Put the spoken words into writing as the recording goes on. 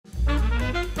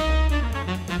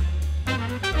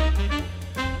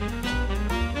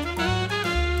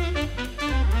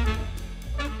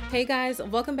Hey guys,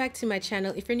 welcome back to my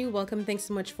channel. If you're new, welcome. Thanks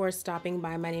so much for stopping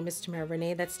by. My name is Tamara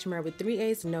Renaye. That's Tamara with 3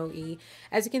 A's, no E.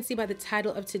 As you can see by the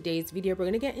title of today's video, we're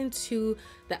going to get into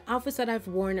the outfits that I've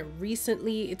worn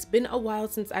recently. It's been a while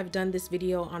since I've done this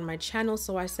video on my channel,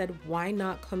 so I said, why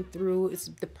not come through? It's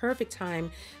the perfect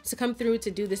time to come through to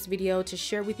do this video, to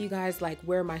share with you guys like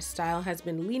where my style has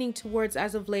been leaning towards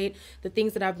as of late, the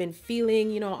things that I've been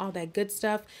feeling, you know, all that good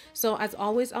stuff. So as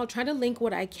always, I'll try to link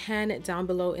what I can down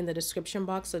below in the description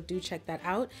box, so do check that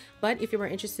out. But if you are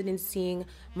interested in seeing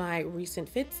my recent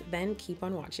fits, then keep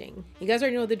on watching. You guys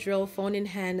already know the drill, phone in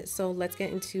hand, so let's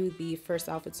get into the first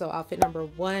outfit. So outfit number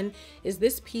one is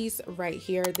this piece right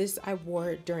here. This I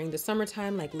wore during the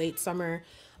summertime, like late summer.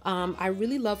 I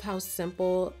really love how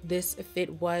simple this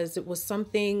fit was. It was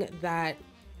something that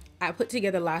I put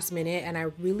together last minute, and I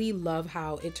really love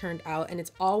how it turned out. And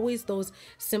it's always those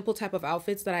simple type of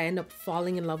outfits that I end up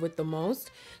falling in love with the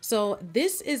most. So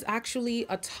this is actually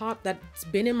a top that's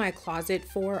been in my closet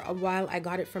for a while. I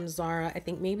got it from Zara, I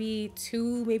think maybe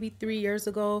 2, maybe 3 years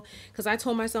ago, because I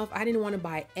told myself I didn't want to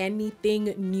buy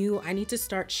anything new. I need to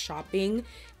start shopping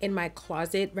in my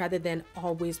closet rather than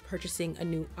always purchasing a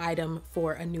new item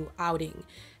for a new outing.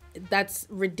 That's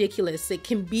ridiculous. It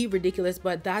can be ridiculous,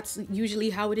 but that's usually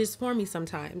how it is for me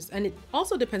sometimes. And it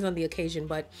also depends on the occasion.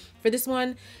 But for this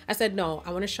one, I said, no,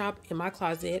 I want to shop in my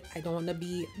closet. I don't want to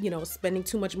be, you know, spending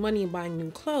too much money and buying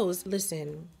new clothes.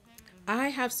 Listen, I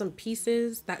have some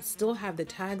pieces that still have the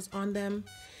tags on them,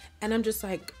 and I'm just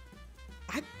like,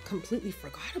 I completely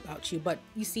forgot about you. But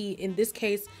you see, in this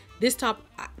case, this top,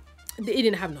 it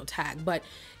didn't have no tag, but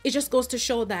it just goes to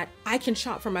show that I can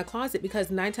shop from my closet,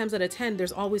 because 9 times out of 10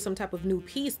 there's always some type of new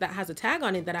piece that has a tag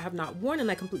on it that I have not worn,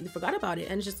 and I completely forgot about it.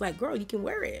 And it's just like, girl, you can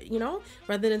wear it, you know,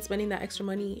 rather than spending that extra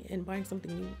money and buying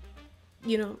something new,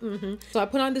 you know. So I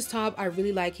put on this top. I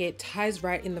really like it. Ties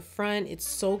right in the front. It's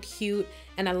so cute,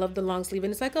 and I love the long sleeve,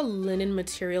 and it's like a linen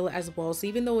material as well. So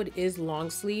even though it is long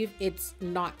sleeve, it's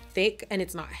not thick and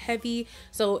it's not heavy,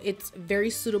 so it's very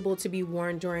suitable to be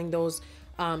worn during those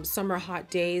summer hot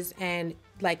days. And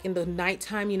like in the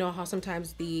nighttime, you know how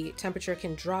sometimes the temperature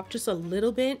can drop just a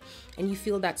little bit and you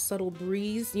feel that subtle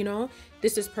breeze, you know,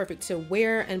 this is perfect to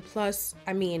wear. And plus,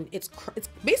 I mean, it's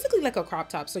basically like a crop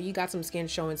top, so you got some skin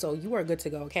showing, so you are good to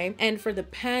go. Okay. And for the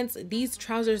pants, these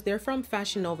trousers, they're from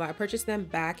Fashion Nova. I purchased them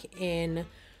back in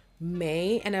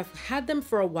May, and I've had them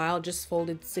for a while, just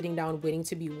folded, sitting down, waiting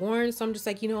to be worn. So I'm just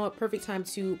like, you know what, perfect time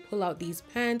to pull out these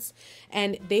pants.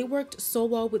 And they worked so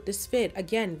well with this fit.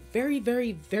 Again, very,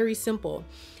 very, very simple.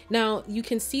 Now you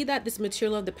can see that this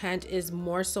material of the pant is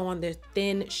more so on the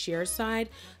thin sheer side.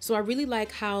 So I really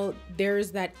like how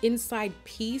there's that inside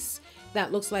piece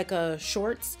that looks like a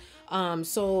shorts.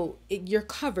 So you're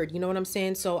covered, you know what I'm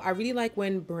saying? So I really like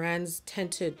when brands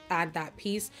tend to add that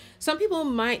piece. Some people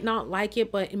might not like it,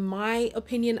 but in my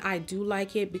opinion, I do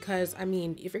like it, because I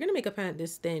mean, if you're gonna make a pant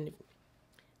this thin,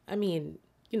 I mean,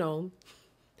 you know,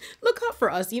 look out for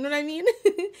us, you know what I mean?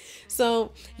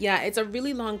 So yeah, it's a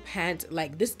really long pant.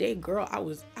 Like this day, girl, I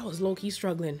was low-key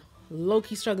struggling,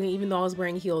 even though I was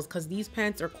wearing heels, because these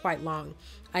pants are quite long.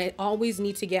 I always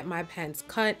need to get my pants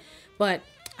cut, but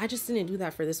I just didn't do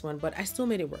that for this one, but I still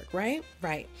made it work, right?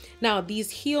 Right. Now, these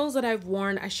heels that I've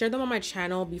worn, I shared them on my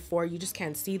channel before. You just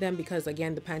can't see them because,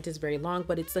 again, the pant is very long,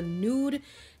 but it's a nude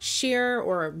sheer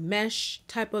or mesh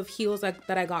type of heels that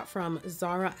I got from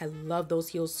Zara. I love those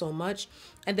heels so much.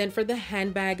 And then for the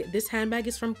handbag, this handbag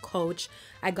is from Coach.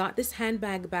 I got this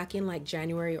handbag back in like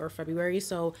January or February.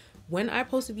 So when I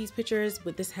posted these pictures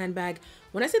with this handbag,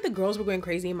 when I said the girls were going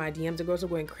crazy in my DMs, the girls were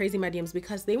going crazy in my DMs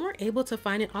because they weren't able to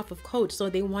find it off of Coach. So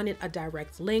they wanted a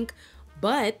direct link.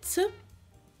 But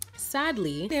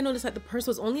sadly, I noticed that the purse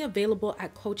was only available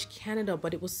at Coach Canada,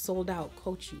 but it was sold out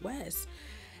Coach US.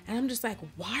 And I'm just like,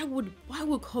 why would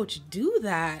Coach do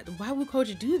that? Why would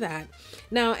Coach do that?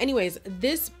 Now, anyways,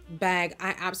 this bag,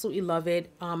 I absolutely love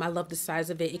it. I love the size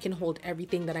of it. It can hold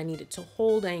everything that I need it to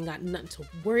hold. I ain't got nothing to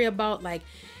worry about. Like,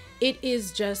 it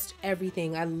is just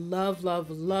everything. I love, love,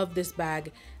 love this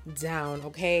bag down,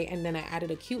 okay? And then I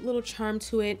added a cute little charm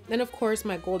to it. And of course,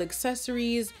 my gold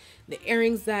accessories, the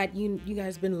earrings that you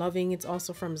guys been loving. It's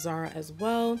also from Zara as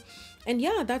well. And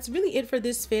yeah, that's really it for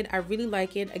this fit. I really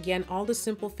like it. Again, all the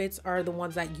simple fits are the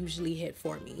ones that usually hit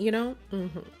for me, you know?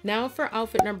 Now for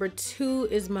outfit number 2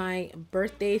 is my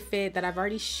birthday fit that I've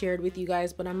already shared with you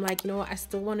guys, but I'm like, you know what? I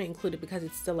still want to include it because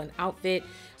it's still an outfit.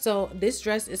 So this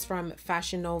dress is from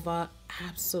Fashion Nova.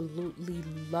 Absolutely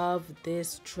love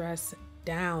this dress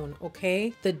down,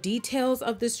 okay? The details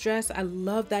of this dress, I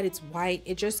love that it's white.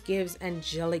 It just gives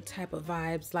angelic type of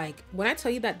vibes. Like when I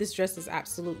tell you that this dress is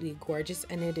absolutely gorgeous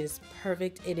and it is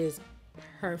perfect, it is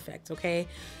perfect. Okay,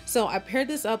 so I paired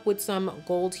this up with some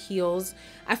gold heels.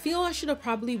 I feel I should have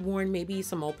probably worn maybe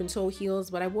some open toe heels,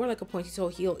 but I wore like a pointy toe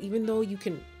heel, even though you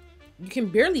can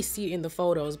barely see it in the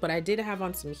photos, but I did have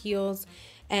on some heels,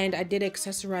 and I did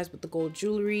accessorize with the gold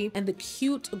jewelry. And the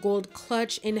cute gold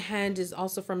clutch in hand is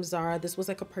also from Zara. This was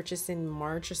like a purchase in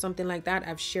March or something like that.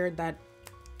 I've shared that.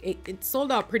 It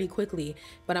sold out pretty quickly,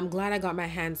 but I'm glad I got my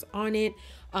hands on it.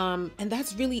 And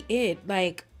that's really it.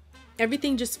 Like,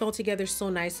 everything just fell together so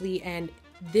nicely, and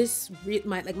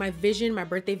my vision, my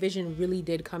birthday vision really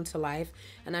did come to life,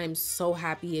 and I am so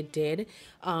happy it did.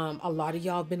 A lot of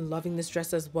y'all have been loving this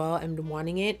dress as well and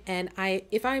wanting it, and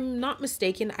if I'm not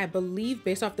mistaken, I believe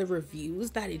based off the reviews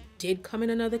that it did come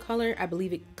in another color. I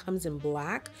believe it comes in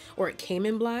black, or it came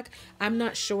in black. I'm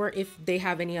not sure if they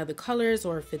have any other colors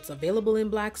or if it's available in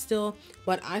black still,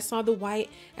 but I saw the white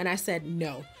and I said,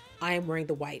 no, I am wearing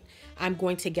the white. I'm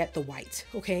going to get the white.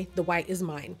 Okay, the white is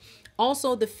mine.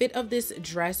 Also, the fit of this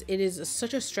dress, it is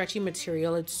such a stretchy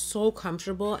material. It's so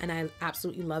comfortable and I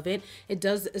absolutely love it. It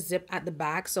does zip at the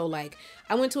back. So like,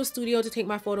 I went to a studio to take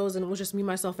my photos and it was just me,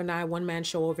 myself, and I, one man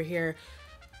show over here.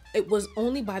 It was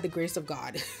only by the grace of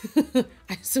God.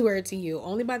 I swear to you,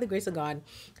 only by the grace of God,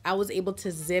 I was able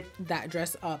to zip that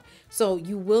dress up. So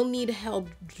you will need help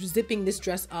zipping this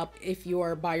dress up if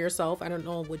you're by yourself. I don't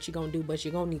know what you're gonna do, but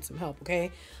you're gonna need some help,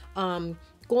 okay?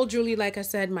 Gold jewelry, like I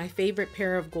said, my favorite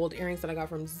pair of gold earrings that I got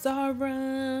from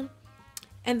Zara.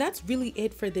 And that's really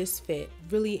it for this fit,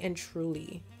 really and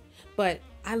truly. But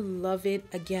I love it.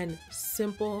 Again,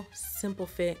 simple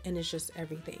fit, and it's just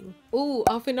everything. Ooh,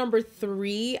 outfit number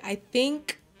 3. I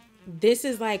think this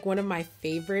is like one of my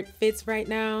favorite fits right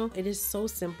now. It is so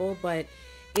simple, but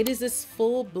it is this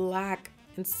full black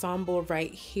ensemble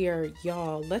right here,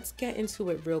 y'all. Let's get into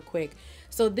it real quick.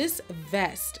 So this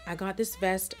vest, I got this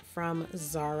vest from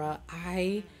Zara.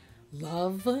 I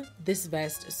love this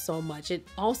vest so much. It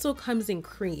also comes in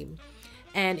cream.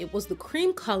 And it was the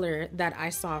cream color that I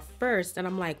saw first. And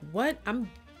I'm like, what? I'm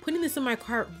putting this in my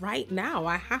cart right now.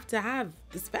 I have to have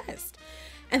this vest.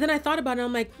 And then I thought about it.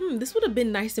 I'm like, this would have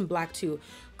been nice in black too.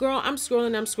 Girl, I'm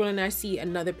scrolling. And I see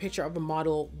another picture of a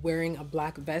model wearing a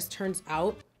black vest. Turns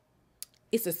out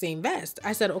it's the same vest.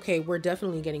 I said, okay, we're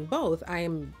definitely getting both. I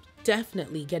am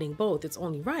definitely getting both. It's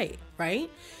only right?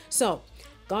 So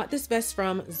got this vest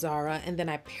from Zara, and then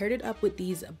I paired it up with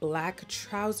these black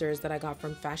trousers that I got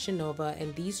from Fashion Nova.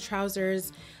 And these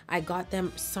trousers, I got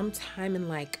them sometime in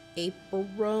like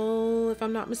April, if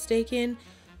I'm not mistaken.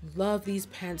 Love these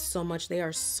pants so much. They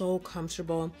are so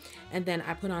comfortable. And then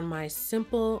I put on my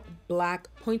simple black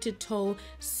pointed toe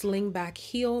sling back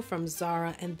heel from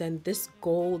Zara, and then this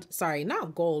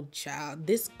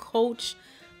this Coach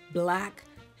black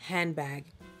handbag.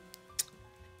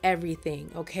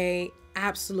 Everything, okay?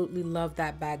 Absolutely love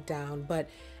that bag down. But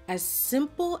as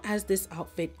simple as this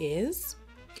outfit is,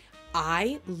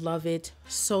 I love it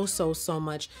so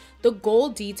much. The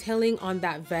gold detailing on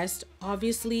that vest,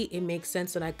 obviously it makes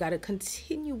sense that I gotta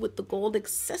continue with the gold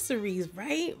accessories,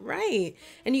 right?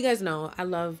 And you guys know I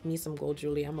love me some gold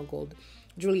jewelry. I'm a gold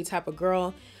jewelry type of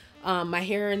girl. My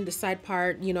hair in the side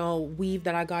part, you know, weave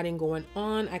that I got in going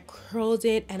on, I curled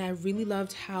it, and I really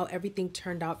loved how everything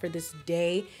turned out for this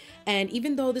day. And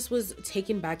even though this was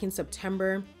taken back in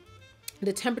September,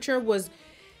 the temperature was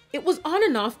on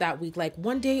and off that week. Like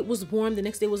one day it was warm, the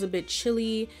next day was a bit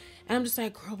chilly, and I'm just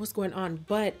like, girl, what's going on?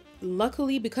 But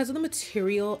luckily, because of the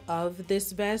material of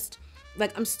this vest,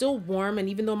 like I'm still warm, and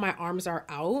even though my arms are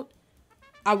out,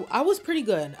 I was pretty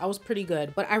good.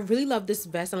 But I really love this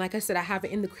vest, and like I said, I have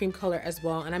it in the cream color as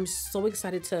well, and I'm so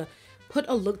excited to put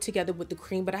a look together with the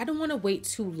cream. But I don't want to wait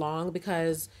too long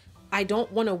because I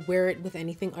don't want to wear it with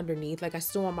anything underneath. Like I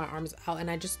still want my arms out,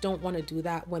 and I just don't want to do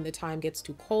that when the time gets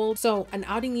too cold. So an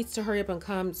outing needs to hurry up and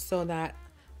come so that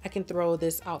I can throw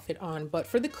this outfit on. But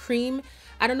for the cream,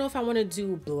 I don't know if I want to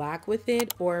do black with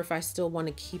it, or if I still want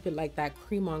to keep it like that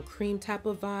cream on cream type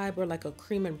of vibe, or like a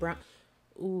cream and brown.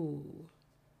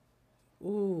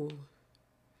 Ooh,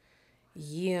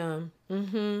 yeah.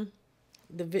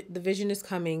 The vision is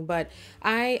coming, but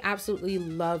I absolutely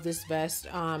love this vest.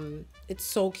 It's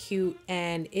so cute,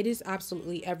 and it is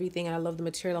absolutely everything. And I love the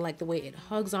material. I like the way it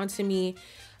hugs onto me.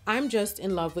 I'm just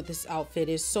in love with this outfit.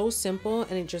 It's so simple,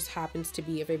 and it just happens to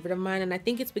be a favorite of mine. And I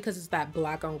think it's because it's that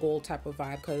black on gold type of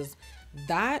vibe, because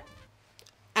that,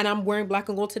 and I'm wearing black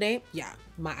and gold today. Yeah,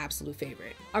 my absolute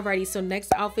favorite. Alrighty, so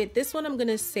next outfit. This one I'm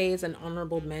gonna say is an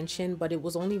honorable mention, but it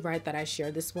was only right that I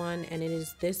share this one, and it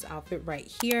is this outfit right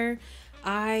here.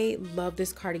 I love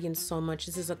this cardigan so much.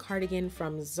 This is a cardigan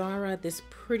from Zara, this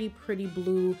pretty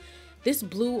blue This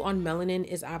blue on melanin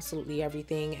is absolutely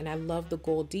everything, and I love the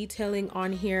gold detailing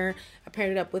on here. I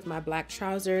paired it up with my black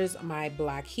trousers, my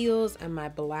black heels, and my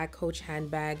black Coach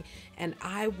handbag, and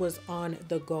I was on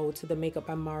the go to the Makeup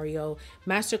by Mario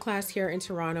masterclass here in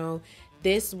Toronto.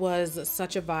 This was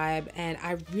such a vibe, and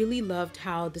I really loved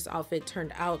how this outfit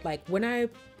turned out. Like when I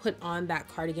put on that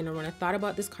cardigan, or when I thought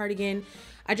about this cardigan,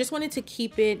 I just wanted to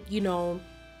keep it, you know,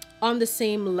 on the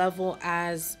same level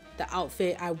as the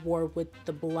outfit I wore with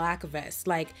the black vest.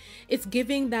 Like it's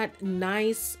giving that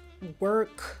nice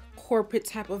work corporate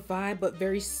type of vibe, but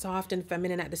very soft and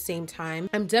feminine at the same time.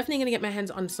 I'm definitely gonna get my hands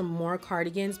on some more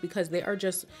cardigans because they are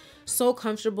just so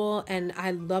comfortable, and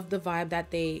I love the vibe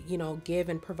that they, you know, give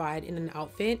and provide in an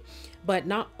outfit. But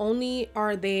not only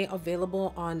are they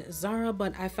available on Zara,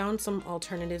 but I found some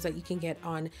alternatives that you can get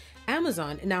on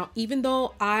Amazon. Now, even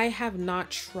though I have not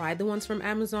tried the ones from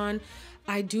Amazon,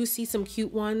 I do see some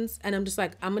cute ones, and I'm just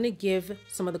like, I'm gonna give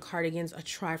some of the cardigans a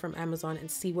try from Amazon and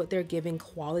see what they're giving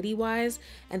quality wise,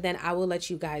 and then I will let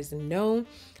you guys know.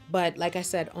 But like I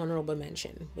said, honorable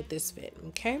mention with this fit.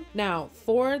 Okay, now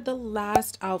for the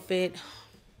last outfit,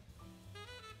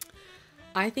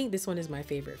 I think this one is my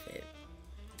favorite fit.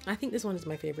 I think this one is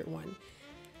my favorite one.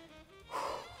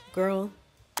 Girl,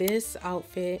 this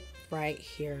outfit right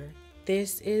here,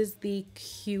 this is the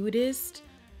cutest,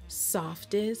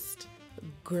 softest,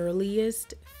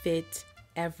 girliest fit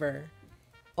ever.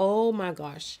 Oh my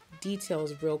gosh.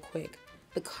 Details real quick.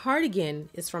 The cardigan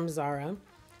is from Zara.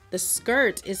 The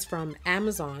skirt is from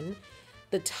Amazon.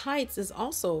 The tights is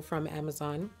also from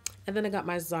Amazon. And then I got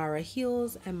my Zara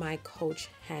heels and my Coach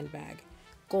handbag.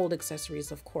 Gold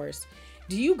accessories, of course.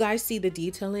 Do you guys see the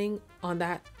detailing on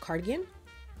that cardigan?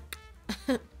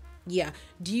 Yeah.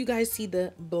 Do you guys see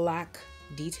the black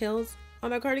details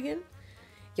on that cardigan?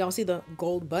 Y'all see the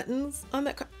gold buttons on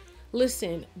that?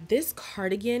 Listen, this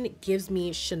cardigan gives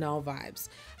me Chanel vibes.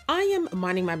 I am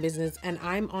minding my business and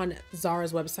I'm on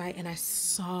Zara's website and I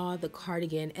saw the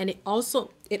cardigan, and it also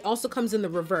comes in the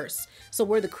reverse. So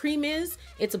where the cream is,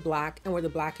 it's black, and where the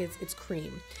black is, it's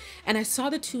cream. And I saw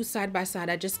the two side by side.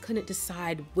 I just couldn't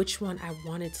decide which one I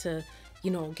wanted to,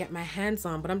 you know, get my hands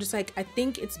on, but I'm just like, I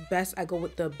think it's best I go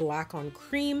with the black on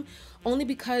cream, only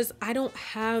because I don't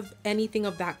have anything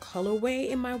of that colorway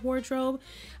in my wardrobe.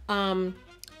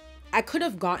 I could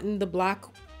have gotten the black,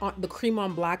 the cream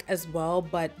on black as well,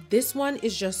 but this one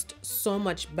is just so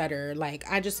much better. Like,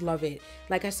 I just love it.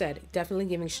 Like I said, definitely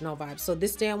giving Chanel vibes. So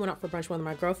this day I went out for brunch with one of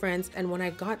my girlfriends, and when I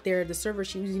got there, the server,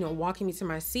 she was, you know, walking me to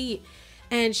my seat,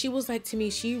 and she was like to me,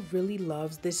 she really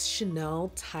loves this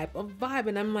Chanel type of vibe.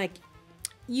 And I'm like,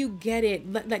 you get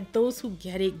it. Like, those who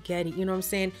get it, you know what I'm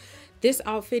saying? This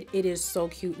outfit, it is so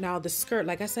cute. Now the skirt,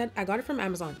 like I said, I got it from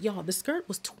Amazon. Y'all, the skirt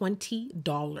was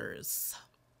 $20.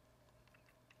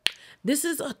 This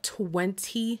is a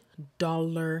 $20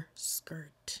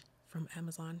 skirt from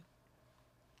Amazon.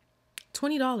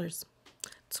 $20.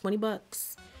 20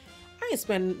 bucks. I ain't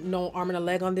spend no arm and a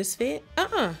leg on this fit.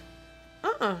 The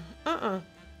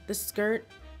skirt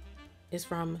is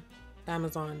from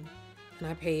Amazon, and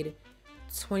I paid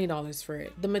 $20 for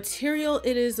it. The material,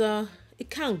 it is it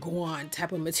can't go on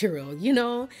type of material, you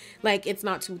know, like it's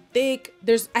not too thick.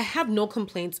 I have no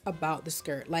complaints about the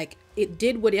skirt. Like, it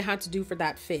did what it had to do for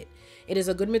that fit. It is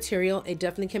a good material. It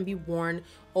definitely can be worn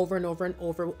over and over and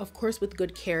over, of course, with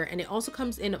good care. And it also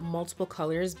comes in multiple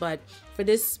colors, but for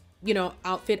this, you know,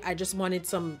 outfit, I just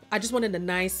wanted a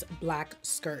nice black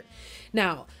skirt.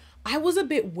 Now, I was a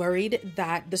bit worried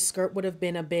that the skirt would have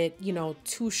been a bit, you know,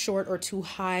 too short or too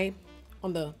high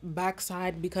on the back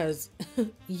side because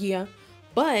yeah,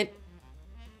 but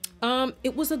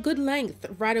it was a good length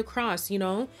right across, you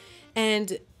know.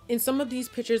 And in some of these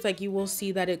pictures, like, you will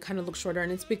see that it kind of looks shorter,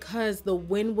 and it's because the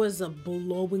wind was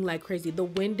blowing like crazy. The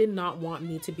wind did not want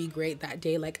me to be great that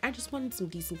day. Like, I just wanted some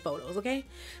decent photos, okay?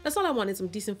 That's all I wanted, some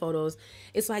decent photos.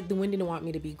 It's like the wind didn't want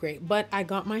me to be great, but I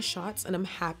got my shots and I'm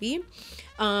happy.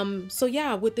 So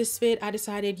yeah, with this fit, I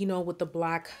decided, you know, with the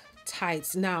black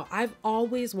tights. Now, I've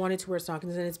always wanted to wear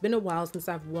stockings, and it's been a while since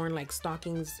I've worn like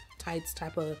stockings, tights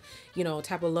type of, you know,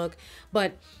 type of look.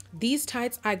 But these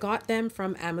tights, I got them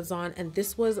from Amazon, and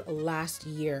this was last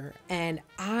year. And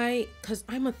cause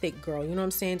I'm a thick girl, you know what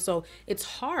I'm saying? So it's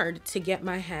hard to get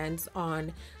my hands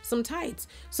on some tights.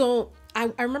 So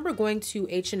I remember going to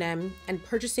H&M and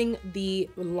purchasing the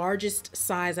largest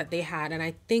size that they had. And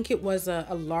I think it was a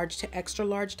large to extra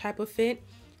large type of fit.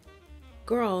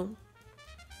 Girl,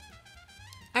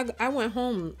 I went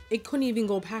home, it couldn't even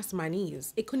go past my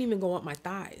knees. It couldn't even go up my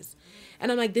thighs.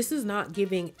 And I'm like, this is not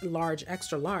giving large,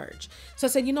 extra large. So I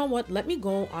said, you know what? Let me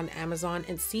go on Amazon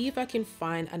and see if I can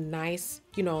find a nice,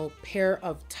 you know, pair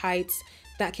of tights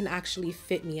that can actually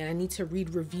fit me, and I need to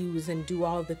read reviews and do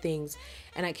all the things.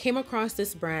 And I came across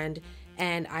this brand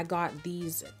and I got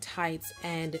these tights,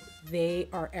 and they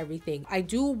are everything. I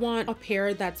do want a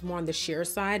pair that's more on the sheer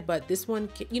side, but this one,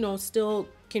 you know, still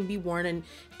can be worn and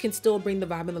can still bring the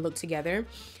vibe and the look together.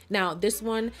 Now this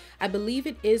one, I believe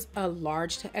it is a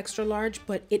large to extra large,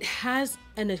 but it has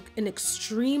an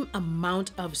extreme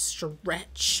amount of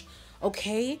stretch,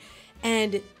 okay?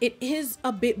 And it is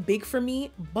a bit big for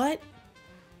me, but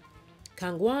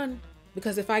can go on,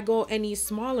 because if I go any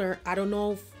smaller, I don't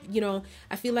know if, you know,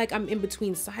 I feel like I'm in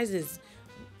between sizes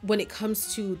when it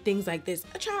comes to things like this.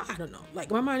 I don't know, like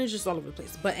my mind is just all over the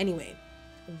place. But anyway,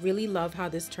 really love how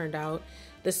this turned out.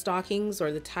 The stockings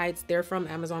or the tights, they're from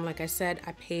Amazon. Like I said,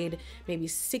 I paid maybe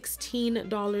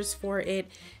 $16 for it,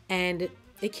 and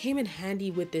it came in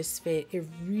handy with this fit. It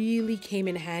really came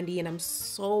in handy, and I'm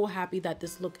so happy that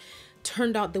this look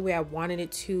turned out the way I wanted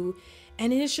it to.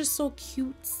 And it is just so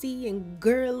cutesy and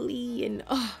girly and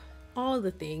all the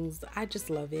things. I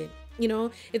just love it. You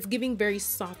know, it's giving very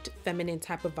soft feminine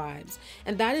type of vibes,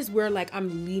 and that is where like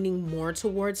I'm leaning more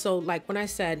towards. So like when I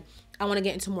said I want to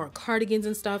get into more cardigans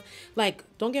and stuff, like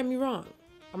don't get me wrong,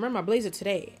 I'm wearing my blazer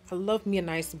today. I love me a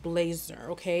nice blazer,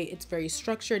 okay? It's very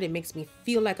structured. It makes me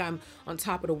feel like I'm on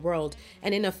top of the world.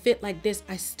 And in a fit like this,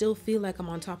 I still feel like I'm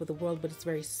on top of the world, but it's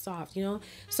very soft, you know?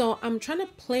 So I'm trying to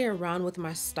play around with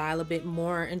my style a bit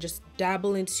more and just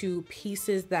dabble into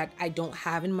pieces that I don't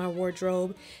have in my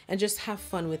wardrobe and just have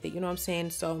fun with it, you know what I'm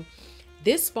saying? So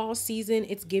this fall season,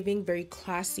 it's giving very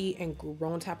classy and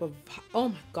grown type of, oh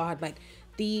my God, like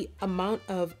the amount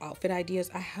of outfit ideas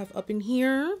I have up in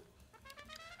here.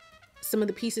 Some of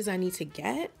the pieces I need to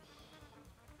get,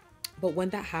 but when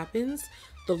that happens,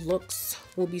 the looks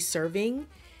will be serving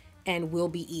and we'll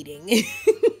be eating.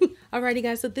 Alrighty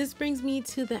guys, so this brings me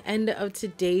to the end of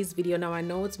today's video. Now I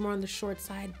know it's more on the short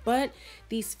side, but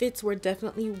these fits were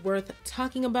definitely worth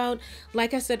talking about.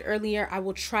 Like I said earlier, I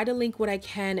will try to link what I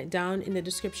can down in the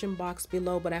description box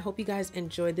below, but I hope you guys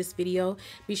enjoyed this video.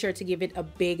 Be sure to give it a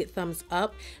big thumbs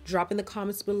up. Drop in the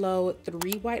comments below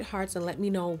 3 white hearts and let me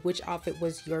know which outfit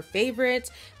was your favorite.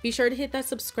 Be sure to hit that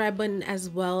subscribe button as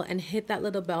well and hit that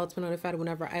little bell to be notified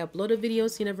whenever I upload a video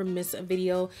so you never miss a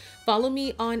video. Follow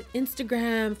me on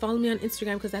Instagram. Follow me on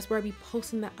Instagram because that's where I be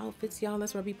posting the outfits, y'all.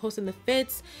 That's where I be posting the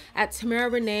fits at Tamara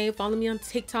Renaye. Follow me on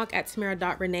TikTok at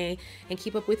Tamara.Renaye and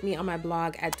keep up with me on my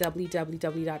blog at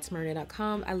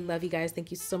www.tamararenaye.com. I love you guys.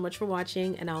 Thank you so much for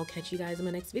watching, and I'll catch you guys in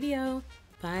my next video.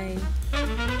 Bye.